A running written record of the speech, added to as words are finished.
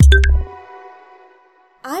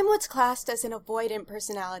what's classed as an avoidant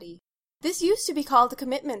personality. This used to be called a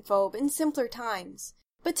commitment phobe in simpler times.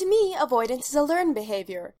 But to me, avoidance is a learned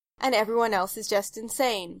behavior, and everyone else is just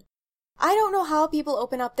insane. I don't know how people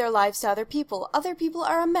open up their lives to other people. Other people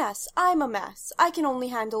are a mess. I'm a mess. I can only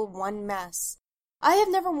handle one mess. I have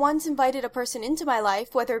never once invited a person into my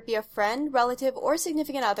life, whether it be a friend, relative, or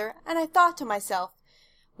significant other, and I thought to myself,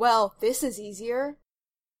 well, this is easier.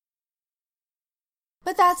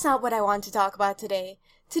 But that's not what I want to talk about today.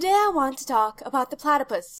 Today I want to talk about the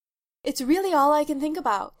platypus. It's really all I can think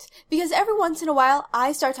about, because every once in a while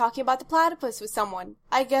I start talking about the platypus with someone.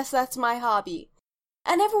 I guess that's my hobby.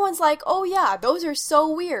 And everyone's like, oh yeah, those are so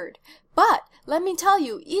weird. But, let me tell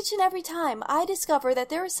you, each and every time I discover that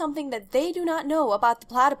there is something that they do not know about the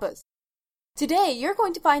platypus. Today, you're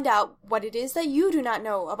going to find out what it is that you do not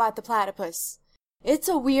know about the platypus. It's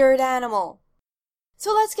a weird animal.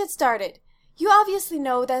 So let's get started. You obviously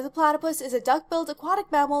know that the platypus is a duck-billed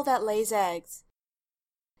aquatic mammal that lays eggs.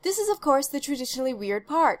 This is of course the traditionally weird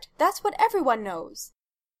part. That's what everyone knows.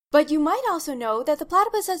 But you might also know that the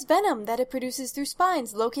platypus has venom that it produces through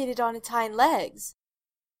spines located on its hind legs.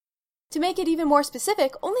 To make it even more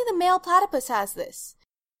specific, only the male platypus has this.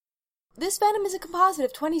 This venom is a composite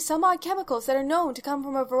of 20 some odd chemicals that are known to come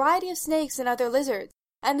from a variety of snakes and other lizards,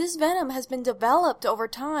 and this venom has been developed over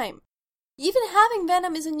time. Even having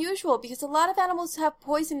venom is unusual because a lot of animals have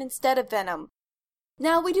poison instead of venom.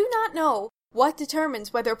 Now, we do not know what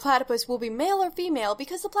determines whether a platypus will be male or female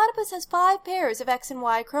because the platypus has 5 pairs of X and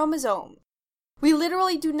Y chromosomes. We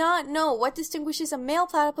literally do not know what distinguishes a male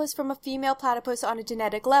platypus from a female platypus on a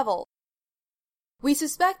genetic level. We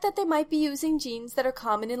suspect that they might be using genes that are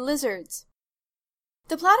common in lizards.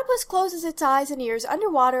 The platypus closes its eyes and ears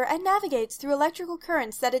underwater and navigates through electrical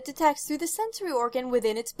currents that it detects through the sensory organ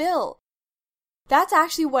within its bill. That's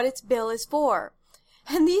actually what its bill is for.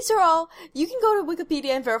 And these are all, you can go to Wikipedia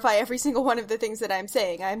and verify every single one of the things that I'm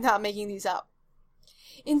saying. I'm not making these up.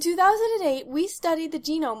 In 2008, we studied the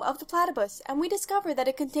genome of the platypus, and we discovered that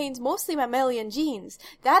it contains mostly mammalian genes.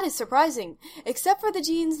 That is surprising, except for the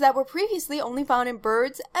genes that were previously only found in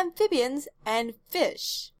birds, amphibians, and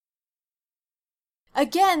fish.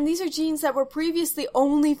 Again, these are genes that were previously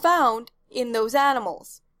only found in those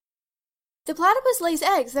animals. The platypus lays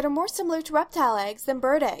eggs that are more similar to reptile eggs than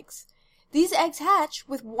bird eggs. These eggs hatch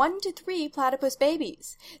with 1 to 3 platypus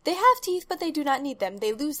babies. They have teeth, but they do not need them.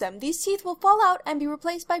 They lose them. These teeth will fall out and be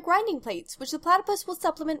replaced by grinding plates, which the platypus will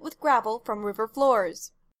supplement with gravel from river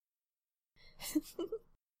floors.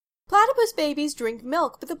 Platypus babies drink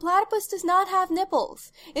milk, but the platypus does not have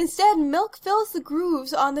nipples. Instead, milk fills the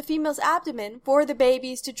grooves on the female's abdomen for the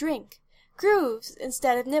babies to drink. Grooves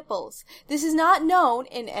instead of nipples. This is not known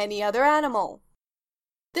in any other animal.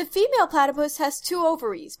 The female platypus has 2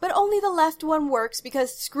 ovaries, but only the left one works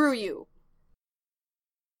because screw you.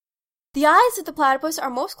 The eyes of the platypus are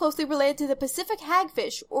most closely related to the Pacific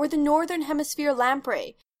hagfish or the northern hemisphere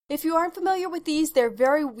lamprey. If you aren't familiar with these, they're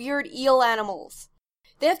very weird eel animals.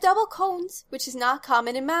 They have double cones, which is not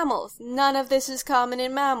common in mammals. None of this is common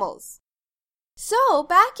in mammals. So,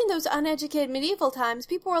 back in those uneducated medieval times,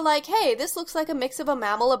 people were like, hey, this looks like a mix of a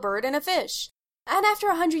mammal, a bird, and a fish. And after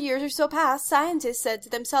 100 years or so passed, scientists said to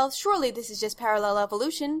themselves, surely this is just parallel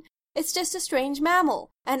evolution. It's just a strange mammal.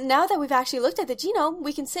 And now that we've actually looked at the genome,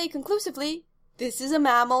 we can say conclusively, this is a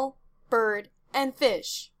mammal, bird, and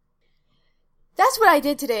fish. That's what I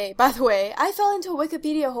did today, by the way. I fell into a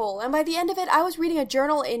Wikipedia hole, and by the end of it, I was reading a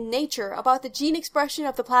journal in Nature about the gene expression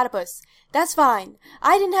of the platypus. That's fine.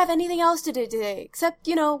 I didn't have anything else to do today, except,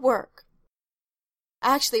 work.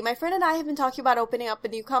 Actually, my friend and I have been talking about opening up a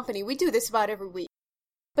new company. We do this about every week.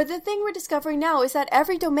 But the thing we're discovering now is that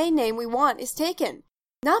every domain name we want is taken.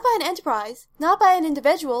 Not by an enterprise, not by an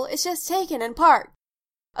individual, it's just taken and parked.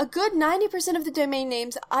 A good 90% of the domain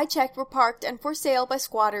names I checked were parked and for sale by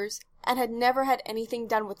squatters and had never had anything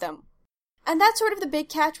done with them. And that's sort of the big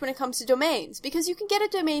catch when it comes to domains, because you can get a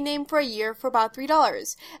domain name for a year for about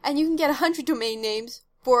 $3, and you can get 100 domain names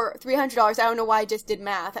for $300. I don't know why I just did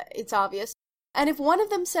math, it's obvious. And if one of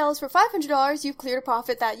them sells for $500, you've cleared a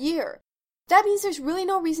profit that year. That means there's really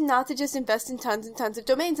no reason not to just invest in tons and tons of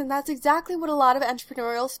domains, and that's exactly what a lot of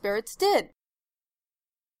entrepreneurial spirits did.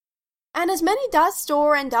 And as many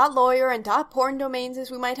 .store and .lawyer and .porn domains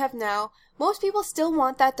as we might have now, most people still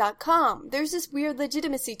want that .com. There's this weird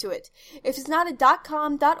legitimacy to it. If it's not a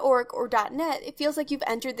 .com, .org, or .net, it feels like you've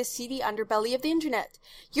entered the seedy underbelly of the internet.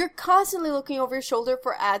 You're constantly looking over your shoulder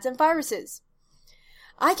for ads and viruses.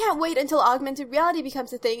 I can't wait until augmented reality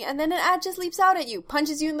becomes a thing and then an ad just leaps out at you,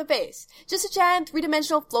 punches you in the face. Just a giant,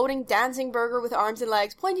 three-dimensional, floating, dancing burger with arms and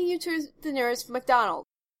legs pointing you to the nearest McDonald's.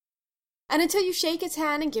 And until you shake its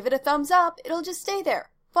hand and give it a thumbs up, it'll just stay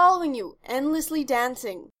there, following you, endlessly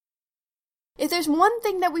dancing. If there's one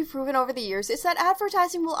thing that we've proven over the years, it's that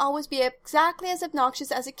advertising will always be exactly as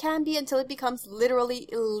obnoxious as it can be until it becomes literally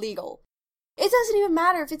illegal. It doesn't even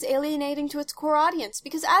matter if it's alienating to its core audience,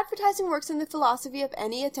 because advertising works in the philosophy of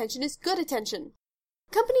any attention is good attention.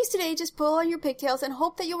 Companies today just pull on your pigtails and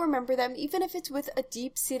hope that you'll remember them, even if it's with a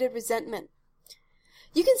deep-seated resentment.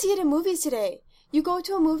 You can see it in movies today. You go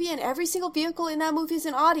to a movie and every single vehicle in that movie is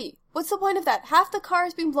an Audi. What's the point of that? Half the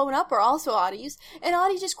cars being blown up are also Audis, and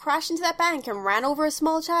Audi just crashed into that bank and ran over a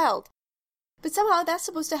small child. But somehow that's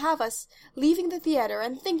supposed to have us leaving the theater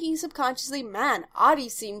and thinking subconsciously, man,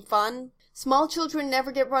 Audis seem fun. Small children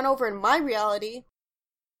never get run over in my reality.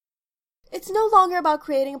 It's no longer about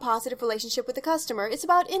creating a positive relationship with the customer. It's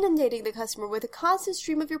about inundating the customer with a constant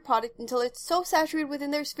stream of your product until it's so saturated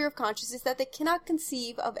within their sphere of consciousness that they cannot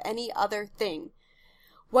conceive of any other thing.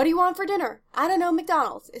 What do you want for dinner? I don't know,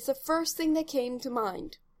 McDonald's. It's the first thing that came to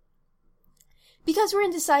mind. Because we're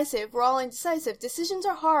indecisive, we're all indecisive, decisions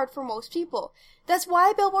are hard for most people. That's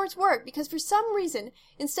why billboards work, because for some reason,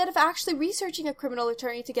 instead of actually researching a criminal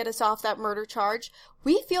attorney to get us off that murder charge,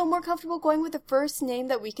 we feel more comfortable going with the first name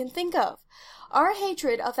that we can think of. Our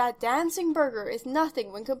hatred of that dancing burger is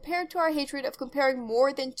nothing when compared to our hatred of comparing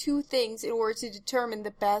more than two things in order to determine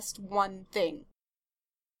the best one thing.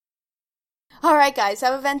 Alright guys,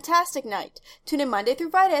 have a fantastic night. Tune in Monday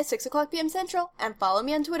through Friday at 6 o'clock p.m. Central and follow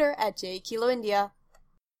me on Twitter at jkiloindia.